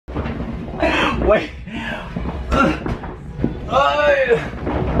Wait.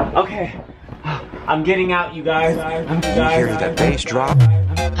 Okay. I'm getting out, you guys. You hear that bass drop?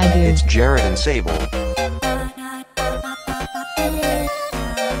 I do. It's Jarrett and Sable. What's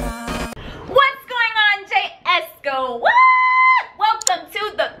going on, JSco? What? Welcome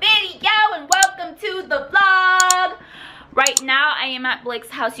to the video and welcome to the vlog. Right now, I am at Blake's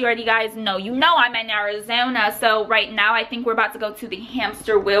house. You already guys know. You know I'm in Arizona. So right now, I think we're about to go to the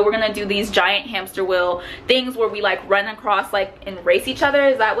hamster wheel. We're gonna do these giant hamster wheel things where we like run across like and race each other.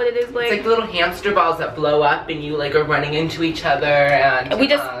 Is that what it is, Blake? It's like little hamster balls that blow up and you like are running into each other and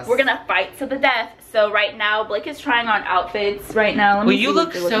we're gonna fight to the death. So right now, Blake is trying on outfits right now. Well, you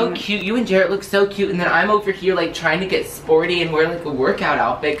look so cute. You and Jarrett look so cute, and then I'm over here like trying to get sporty and wear like a workout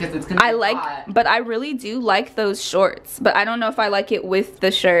outfit because it's gonna be hot. But I really do like those shorts. But I don't know if I like it with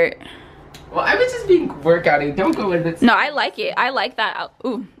the shirt. Well, I was just being workouty. Don't go with it. No, I like it. I like that.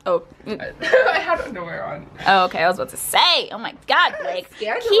 Ooh, oh. I had underwear on. Oh, okay. I was about to say. Oh my God, Blake. Keep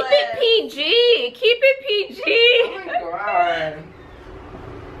it PG. Keep it PG. Oh my God.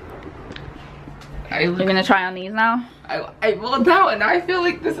 You're gonna try on these now? Well, no, and I feel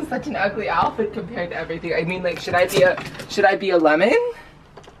like this is such an ugly outfit compared to everything. I mean, like, should I be a lemon?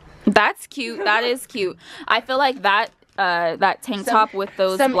 That's cute. That is cute. I feel like that tank top with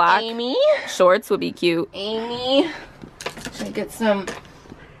those black shorts would be cute. Amy, should I get some?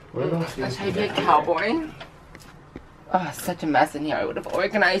 Should I be a cowboy? Oh, such a mess in here. I would have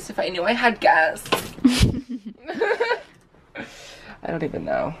organized if I knew I had gas. I don't even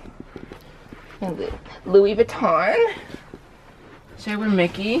know. Louis Vuitton. Should I wear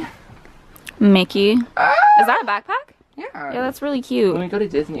Mickey? Mickey? Is that a backpack? Yeah. Yeah, that's really cute. When we go to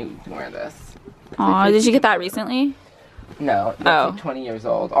Disney, we can wear this. Aw, did you get that recently? No, that's like 20 years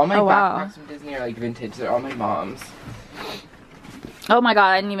old. All my backpacks from Disney are like vintage. They're all my mom's. Oh my God,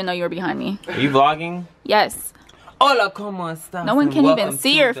 I didn't even know you were behind me. Are you vlogging? Yes. Hola, ¿cómo estás? No one can even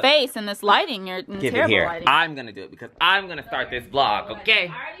see your face in this lighting. You're in Give terrible it here. lighting. I'm gonna do it because I'm gonna start this vlog, okay?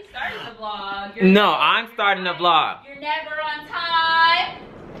 I already started the vlog. No, I'm starting the vlog. You're never on time.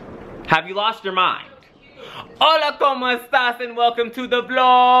 Have you lost your mind? Hola, ¿cómo estás? And welcome to the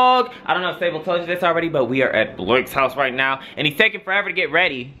vlog. I don't know if Sable told you this already, but we are at Blake's house right now, and he's taking forever to get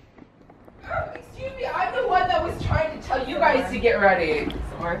ready. Excuse me, I'm the one that was trying to tell you guys to get ready.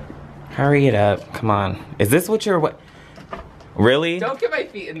 Sorry. Hurry it up, come on. Is this what you're, really? Don't get my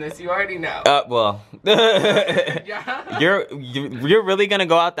feet in this, you already know. Well. Yeah. You're really gonna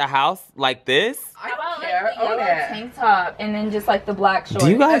go out the house like this? I don't care, own it. Tank top and then just like the black shorts. Do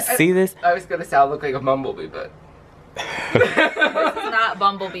you guys see this? I was gonna say I look like a bumblebee, but. This is not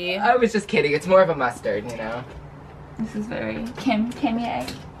Bumblebee. I was just kidding, it's more of a mustard, you know? This is very Kimye.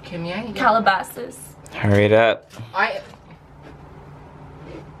 Yeah. Calabasas. Hurry it up.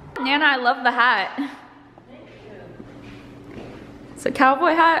 Nana, I love the hat. It's a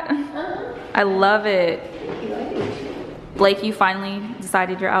cowboy hat. I love it. Blake, you finally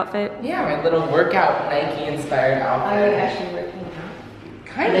decided your outfit? Yeah, my little workout Nike inspired outfit. Are you actually working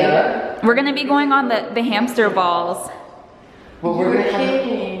out? Kinda. We're gonna be going on the hamster balls. Well, we're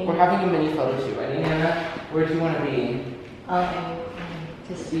having a mini photo shoot. Ready, Nana? Where do you want to be? Okay.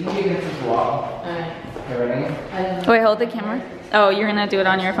 You can take it to the wall. Alright. Okay, ready? Wait, hold the camera. Oh, you're gonna do it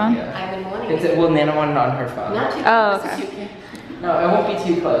on your phone? Yeah. I've been wanting Well, Nana wanted it on her phone. Not too Oh, close. okay. No, it won't be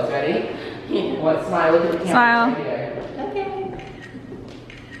too close. Ready? Yeah. What? Smile. Look at the camera. Smile. Right here. Okay.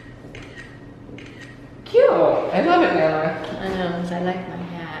 Cute. I love it, Nana. I know, I like my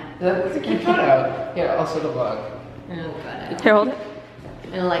hat. That's a cute photo. Here, I'll show the vlog. Oh god. Here, hold it.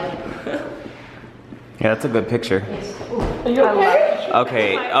 I don't like it. Yeah, that's a good picture. Are you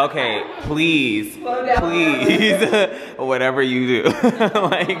okay? Okay, please, whatever you do,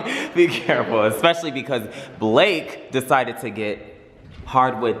 like, be careful, especially because Blake decided to get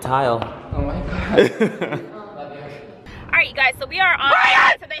hardwood tile. Oh my god. Alright, you guys, so we are on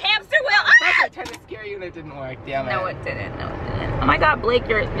to the hamster wheel. I tried to scare you and it didn't work. Damn it. No, it didn't. No, it didn't. Oh my God, Blake,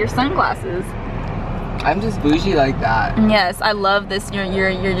 your sunglasses. I'm just bougie like that. Yes, I love this. You're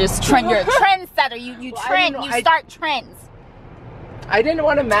just you're a trendsetter. You trend. You start trends. I didn't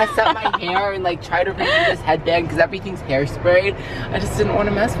want to mess up my hair and like try to redo this headband because everything's hairsprayed. I just didn't want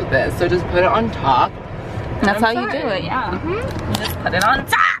to mess with it, so just put it on top. That's how you do it. Yeah. You just put it on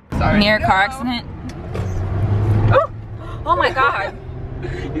top. Sorry. Near car accident. Ooh. Oh my God.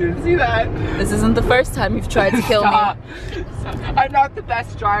 You didn't see that? This isn't the first time you've tried to kill me. Stop. I'm not the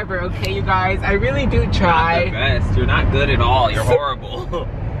best driver, okay, you guys? I really do try. Not the best. You're not good at all. You're horrible.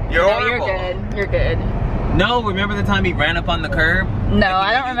 You're horrible. You're good. You're good. No, remember the time he ran up on the curb? No,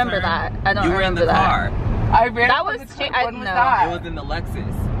 I don't remember that. I don't remember that. You were in the car. I ran That up was on the curb. When was no. that? It was in the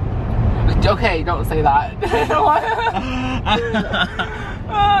Lexus. Okay, don't say that.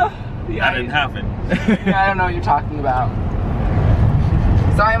 That didn't happen. Yeah, I don't know what you're talking about.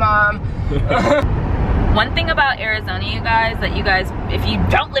 Sorry, Mom. One thing about Arizona, you guys, if you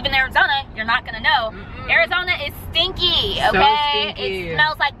don't live in Arizona, you're not gonna know. Arizona is stinky, okay? So stinky. It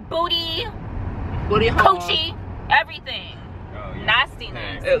smells like booty, coochie, everything. Oh, yeah.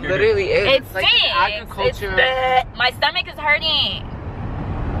 Nastiness. It literally is. It It's like stinks. agriculture. My stomach is hurting.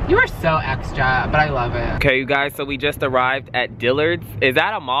 You are so extra, but I love it. Okay, you guys, so we just arrived at Dillard's. Is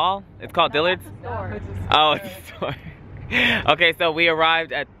that a mall? It's called Dillard's? Oh, it's a store. Okay, so we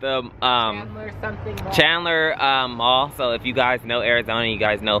arrived at the Chandler Mall. So if you guys know Arizona, you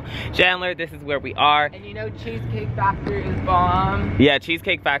guys know Chandler, this is where we are. And you know Cheesecake Factory is bomb. Yeah,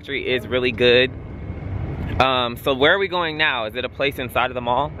 Cheesecake Factory is really good. So where are we going now? Is it a place inside of the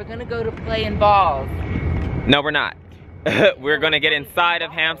mall? We're gonna go to play in balls. No, we're not. We're gonna get inside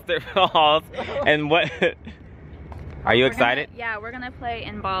of hamster balls. And what? Are you excited? Yeah, we're gonna play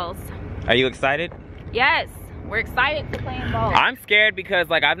in balls. Are you excited? Yes, we're excited to play in balls. I'm scared because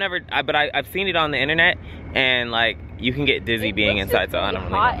like I've seen it on the internet, and like you can get dizzy being inside, so I don't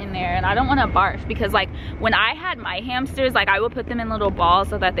really hot know. in there, and I don't want to barf because like when I had my hamsters, like I would put them in little balls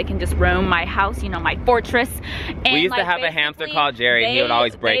so that they can just roam my house, you know, my fortress. And We used to like, have a hamster basically, called Jarrett, and he would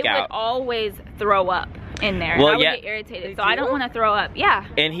always break they out. would always throw up in there. Well, and I would yeah. get irritated, so I don't want to throw up. Yeah.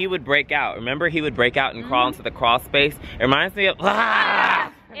 And he would break out. Remember, he would break out and crawl into the crawl space. It reminds me of.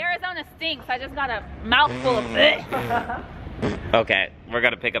 Arizona stinks. I just got a mouthful of it. Okay, we're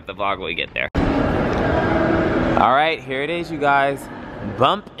gonna pick up the vlog when we get there. All right, here it is, you guys.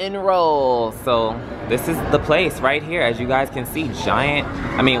 Bump and roll. So this is the place right here, as you guys can see. Giant.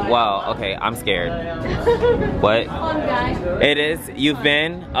 I mean, well, okay, I'm scared. What? It is. You've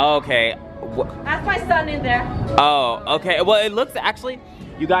been? Oh, okay. That's my son in there. Oh, okay. Well, it looks actually,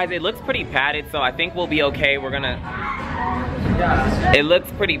 you guys, it looks pretty padded, so I think we'll be okay. We're gonna. It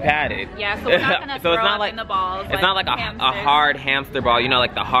looks pretty padded. Yeah, so we're not gonna so throw it's not up like in the balls. it's not like a hard hamster ball, you know,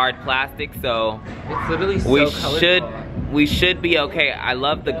 like the hard plastic. So It's literally so colorful. we should be okay. I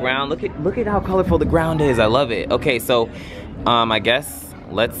love the ground. Look at how colorful the ground is. I love it. Okay, so I guess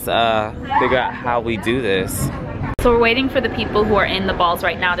let's figure out how we do this. So we're waiting for the people who are in the balls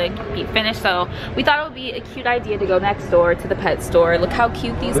right now to be finished. So we thought it would be a cute idea to go next door to the pet store. Look how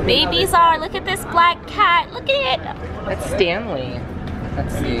cute these babies are. Look at this black cat. Look at it. That's Stanley.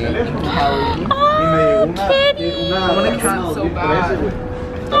 Let's see. Kelly. Oh, kitty. I want a cat so bad.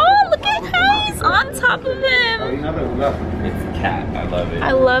 Oh, look at how he's on top of him. It's a cat. I love it.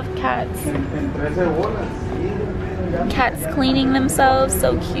 I love cats. Cats cleaning themselves.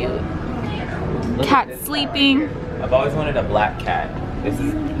 So cute. Cats sleeping. I've always wanted a black cat. This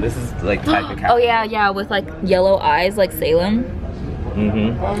is like type of cat. Oh yeah, with like yellow eyes like Salem.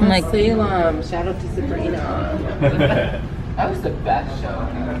 Mm-hmm. Oh, Like- Salem. Shout out to Sabrina. That was the best show.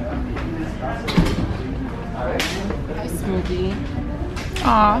 Hi, Smoothie.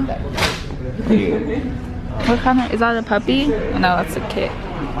 Aw. What kind of, is that a puppy? Oh, no, that's a kit.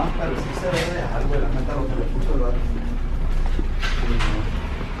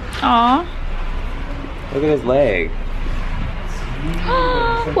 Aw. Look at his leg.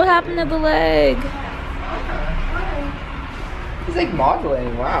 What happened to the leg? He's like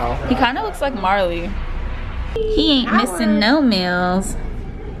modeling. Wow. He kind of looks like Marley. He ain't missing no meals.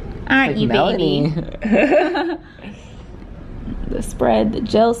 Aren't you, baby? The spread, the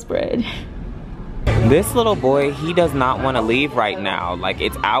gel spread. This little boy, he does not want to leave right now. Like,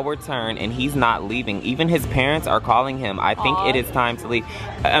 it's our turn and he's not leaving. Even his parents are calling him. I think it is time to leave.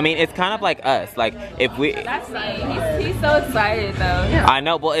 I mean, it's kind of like us. Like, if we... That's nice. He's so excited though. I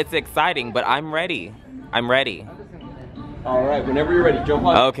know, well, it's exciting, but I'm ready. I'm ready. All right, whenever you're ready, jump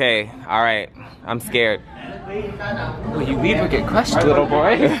on. Okay, all right. I'm scared. Will you leave or get crushed, little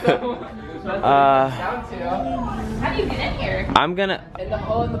boy? How do you get in here? I'm gonna... In the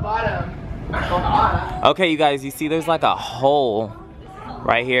hole in the bottom. Okay, you guys, you see there's like a hole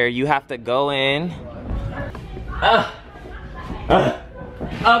right here. You have to go in.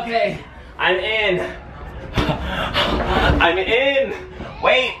 Okay, I'm in. I'm in.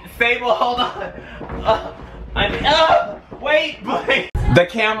 Wait, Sable, hold on. Wait. The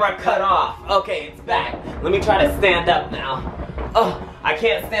camera cut off. Okay, it's back. Let me try to stand up now. Oh, I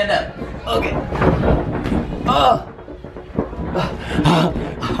can't stand up. Okay.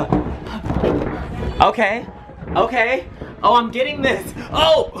 Okay. Oh, I'm getting this.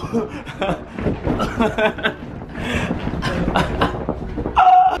 Oh.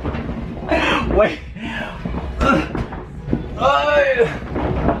 Wait.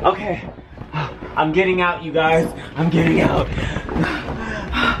 Okay. I'm getting out, you guys. I'm getting out.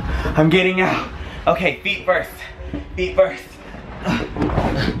 I I'm getting out. Okay, feet first. Feet first.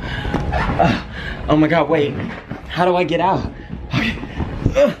 Oh my God, wait. How do I get out? Okay.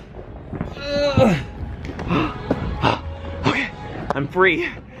 Okay, I'm free.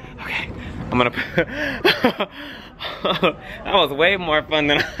 Okay, I'm gonna. That was way more fun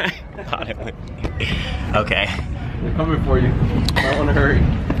than I thought it would be. Okay. They're coming for you. Might want to hurry.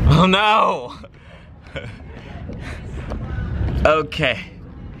 Oh no! Okay.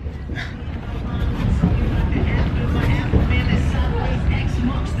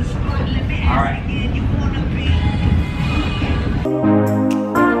 All right.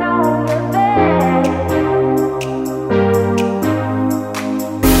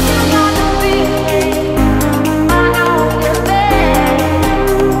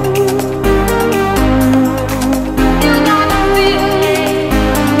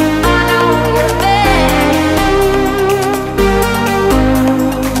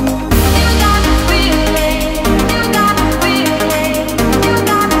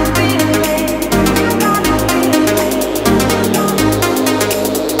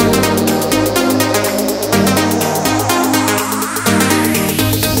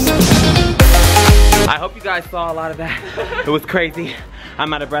 I saw a lot of that. It was crazy.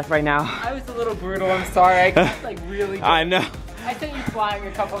 I'm out of breath right now. I was a little brutal, I'm sorry. I got like really good. I know. I sent you flying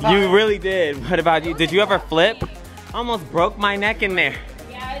a couple times. You really did. What about you? Did you ever flip? Almost broke my neck in there.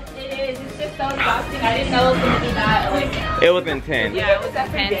 Yeah, it is. It's just so exhausting. I didn't know it was gonna be that. Like, it was intense. yeah, it was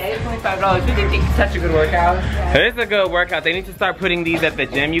intense. It's only $5. You think it's such a good workout? It's a good workout. They need to start putting these at the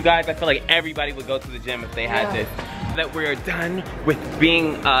gym, you guys. I feel like everybody would go to the gym if they had this. That we're done with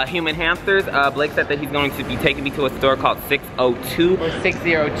being human hamsters. Blake said that he's going to be taking me to a store called 602. Or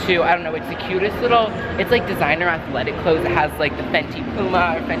 602, I don't know, it's the cutest little, it's like designer athletic clothes. It has like the Fenty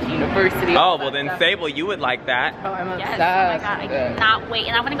Puma or Fenty University. Oh, well then Sable, you would like that. Oh, I'm Yes, obsessed. oh my God, I cannot wait.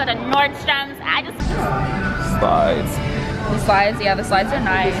 And I'm gonna go to Nordstrom's. I just... Slides. The slides, yeah, the slides are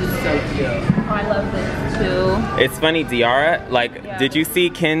nice. This is so cute. Oh, I love this too. It's funny, Diara, like, did you see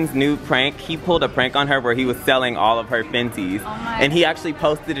Ken's new prank? He pulled a prank on her where he was selling all of her Fenties. Oh my and he actually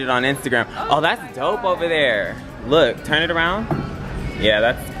posted it on Instagram. Oh, that's dope over there. Look, turn it around. Yeah,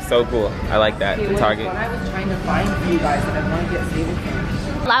 that's so cool. I like that, the Target. What I was trying to find for you guys that I want to get Sable from.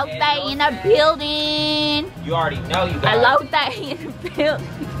 Lauta in a building. You already know you I got lauta in a building.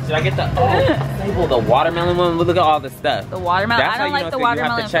 Should I get the, Sable, the watermelon one? Look at all the stuff. The watermelon, That's I how don't you like know the you have to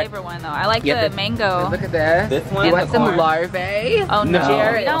watermelon check. flavor one though. I like You the have to- mango. Look at this. This one? You want some corn. larvae? Oh no,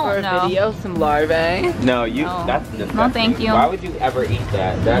 Jarrett, no, for a no. video, some larvae. No, you, No. that's disgusting. No, thank you. Why would you ever eat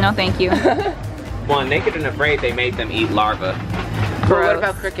that? That's, No, thank you. Well, Naked and Afraid, they made them eat larvae. But what Gross.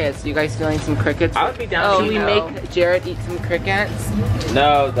 about crickets? You guys feeling some crickets? I would be down Oh, to Should eat we those. make Jarrett eat some crickets?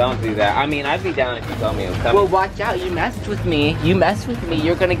 No, don't do that. I mean, I'd be down if you told me it was coming. Well, watch out. You messed with me. You messed with me.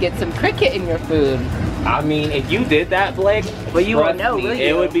 You're gonna get some cricket in your food. I mean, if you did that, Blake, Well, you trust won't know, me, will it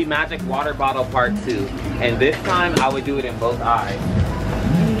you? would be Magic Water Bottle Part 2. And this time, I would do it in both eyes.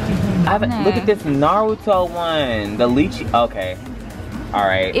 I haven't, look at this Naruto one. The lychee. Okay.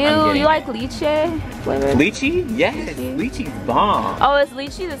 Alright. Ew, you like lychee flavor? Lychee? Yes. Lychee's bomb. Oh, is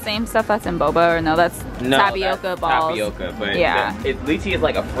lychee the same stuff that's in boba, or no? That's No, tapioca that's balls. Tapioca, but Yeah. lychee is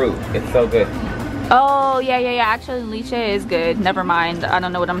like a fruit. It's so good. Oh, yeah. Actually, lychee is good. Never mind. I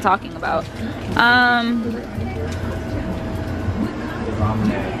don't know what I'm talking about.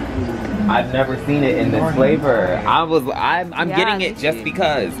 I've never seen it in this flavor. I'm Yeah, getting it lychee. just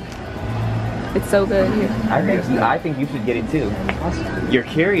because. It's so good. I think you should get it too. You're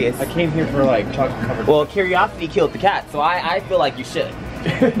curious. I came here for like chocolate covered. Well, curiosity killed the cat, so I feel like you should.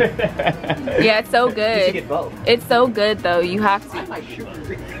 Yeah, it's so You should good. get both. It's so good though. You have to. like sugar.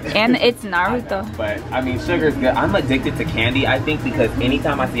 And it's Naruto. But I mean, sugar's good. I'm addicted to candy. I think because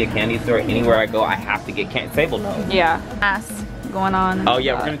anytime I see a candy store, anywhere I go, I have to get candy. Sable knows. Yeah. Mask going on. Oh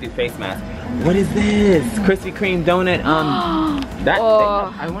yeah, we're gonna do face mask. What is this? Krispy Kreme donut.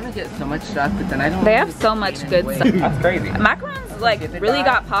 Oh, I want to get so much stuff, but then I don't. they have so much good stuff. That's crazy. Macarons like really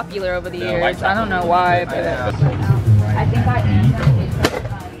got popular over the No, years. white I don't know why, but I think I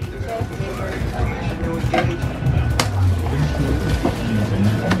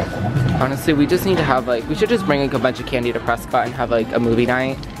Honestly, we just need to have like, we should just bring like a bunch of candy to Prescott and have like a movie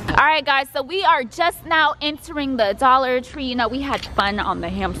night. Alright guys, so we are just now entering the Dollar Tree. You know, we had fun on the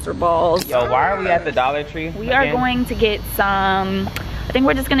hamster balls. Yo, why are we at the Dollar Tree? We are going to get some, I think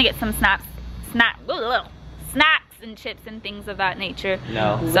we're just gonna get some snacks and chips and things of that nature.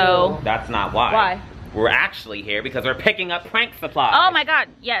 No. So, That's not why. why? We're actually here because we're picking up prank supplies. Oh my god,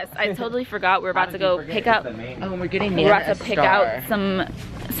 yes, I totally forgot. We're about to go pick up, Oh, we're getting we're about to pick out some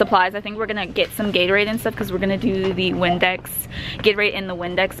supplies. I think we're gonna get some Gatorade and stuff because we're gonna do the Windex, Gatorade in the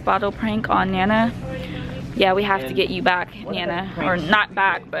Windex bottle prank on Nana. Yeah, we have to get you back, Nana. Or not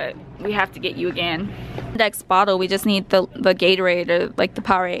back, but we have to get you again. Windex bottle, we just need the Gatorade or like the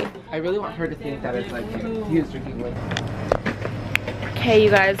Powerade. I really want her to think that it's like he was drinking with. Okay, you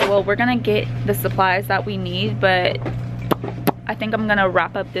guys, well, we're gonna get the supplies that we need, but I think I'm gonna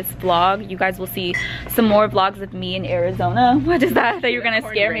wrap up this vlog. You guys will see some more vlogs of me in Arizona. What is that? I thought you were gonna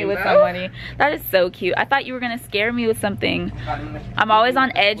scare me with somebody. That is so cute. I thought you were gonna scare me with something. I'm always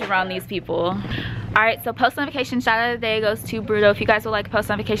on edge around these people. All right, so post notification shout out of the day goes to Bruto. If you guys would like a post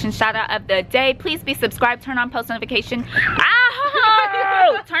notification shout out of the day, please be subscribed, turn on post notification.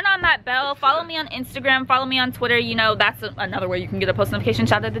 Turn on that bell. Follow me on Instagram, follow me on Twitter. You know, that's another way you can get a post notification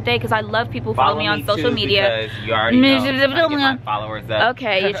shout out of the day because I love people follow me on social media. Because you already know I'm trying to get my followers up.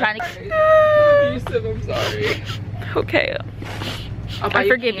 Okay, you're trying to. Yusuf, I'm sorry. Okay. I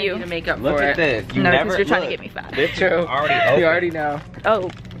forgive you. To make up Look for at it. this. You No, never because you're trying to look. get me fat. This True. is already open. You already know. Oh.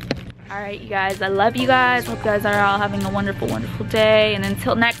 All right, you guys. I love you guys. Hope you guys are all having a wonderful, wonderful day. And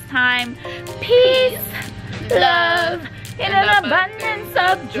until next time, peace, love, and an abundance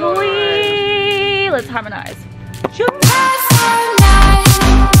of joy. Let's harmonize.